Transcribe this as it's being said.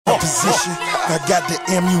position. I got the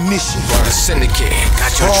ammunition. The syndicate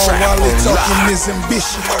got your all trap while they on talking lock. this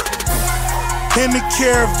ambition. In the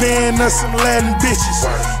caravan of some Latin bitches,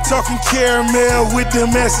 talking caramel with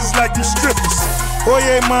them asses like them strippers.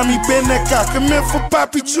 Oye, mommy, bend that cock, come in for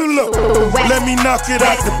Papi Chulo. Let me knock it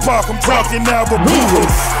out the park, I'm talking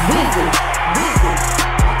Albapuros.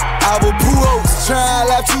 Albapuros, trying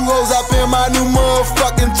like two hoes up in my new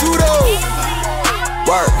motherfucking two-door.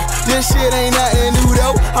 Work, this shit ain't nothing new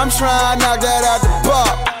though, I'm trying to knock that out the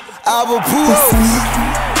park. Albapuros,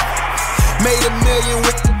 made $1 million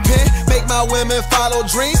with the pen. Make my women follow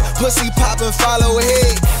dreams, pussy pop and follow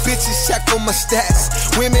head. Bitches check for my stats,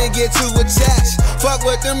 women get too attached. Fuck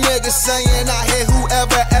what them niggas saying, I hit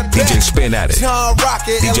whoever at best. DJ Spin at it. John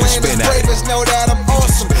Rocket, DJ Atlanta's Spin at it. bravest know that I'm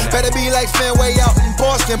awesome. Better be like Fenway out in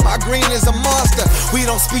Boston, my green is a monster. We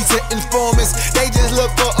don't speak to informants, they just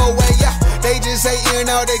look for a way out. They just hating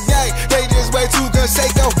out the gang, they just way too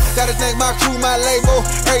Conseco. Gotta thank my crew, my label,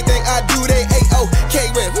 everything I do they A.O.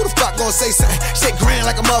 K-Red, who the fuck gon' say something? Shit grand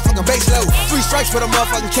like a motherfucking bass low. 3 strikes for the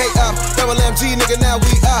motherfucking K-Up. Double MG, nigga, now we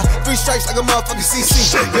are 3 strikes like a motherfucking CC.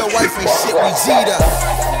 Your wife ain't shit, we G'd up.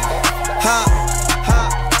 Huh?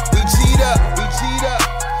 We G'd up, we G'd up.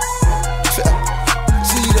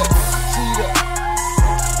 G'd up, G'd up.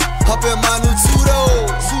 Up in my new Tudo.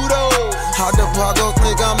 How the park gon'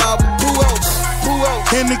 think I'm out with Puos.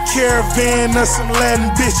 In the caravan of some Latin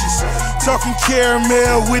bitches, talking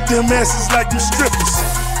caramel with them asses like them strippers.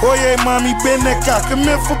 Oye, mommy, bend that cock, come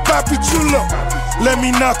in for Papi Chulo. Let me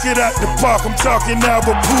knock it out the park, I'm talking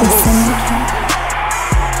Albapuros.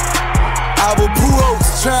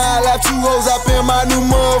 Albapuros, trying like two hoes up in my new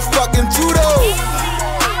motherfucking two-door.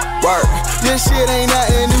 Work, this shit ain't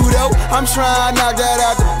nothing new though, I'm trying to knock that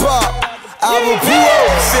out the park.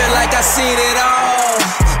 Albapuros. Feel like I seen it all,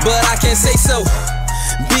 but I can't say so.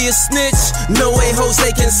 Be a snitch, no way hoes they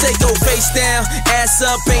can say go. Face down, ass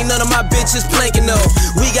up, ain't none of my bitches planking though.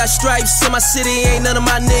 We got stripes in my city, ain't none of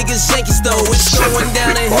my niggas Yankees though. It's going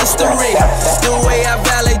down in history, the way I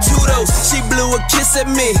valet Tudo. She blew a kiss at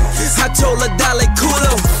me, I told her dale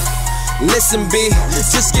culo. Listen B,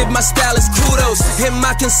 just give my stylist kudos. Hit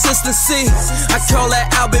my consistency, I call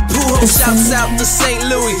that Albert Pujols. Shouts out to St.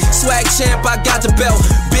 Louis, swag champ, I got the belt.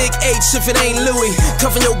 Big H if it ain't Louis,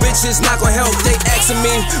 cuffing your bitches not gonna help. They asking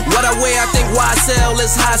me what I wear, I think YSL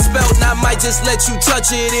is how I spelled. And I might just let you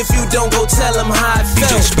touch it if you don't go tell them how I felt.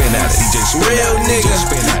 DJ Spin at it, DJ Spin Real at it, nigga, DJ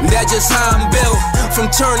Spin at it. that's just how I'm built. From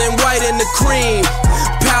turning white into cream,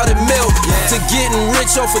 powdered milk, to getting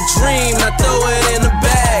rich off a dream. I throw it in the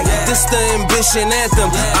bag, this the ambition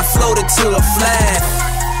anthem, I floated to a flag.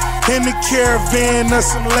 In the caravan of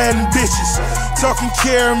some Latin bitches, talking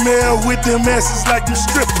caramel with them asses like them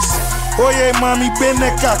strippers. Oye, mommy, bend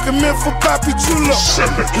that cock, come in for Papi Chulo.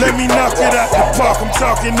 Let me knock it out the park, I'm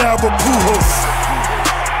talking Albapuros.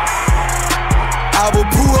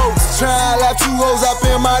 Albapuros, trying like two hoes up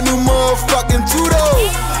in my new motherfucking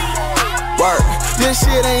two-door. Work, this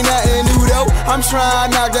shit ain't nothing new though, I'm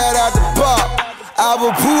trying to knock that out the park.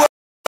 Albapuros.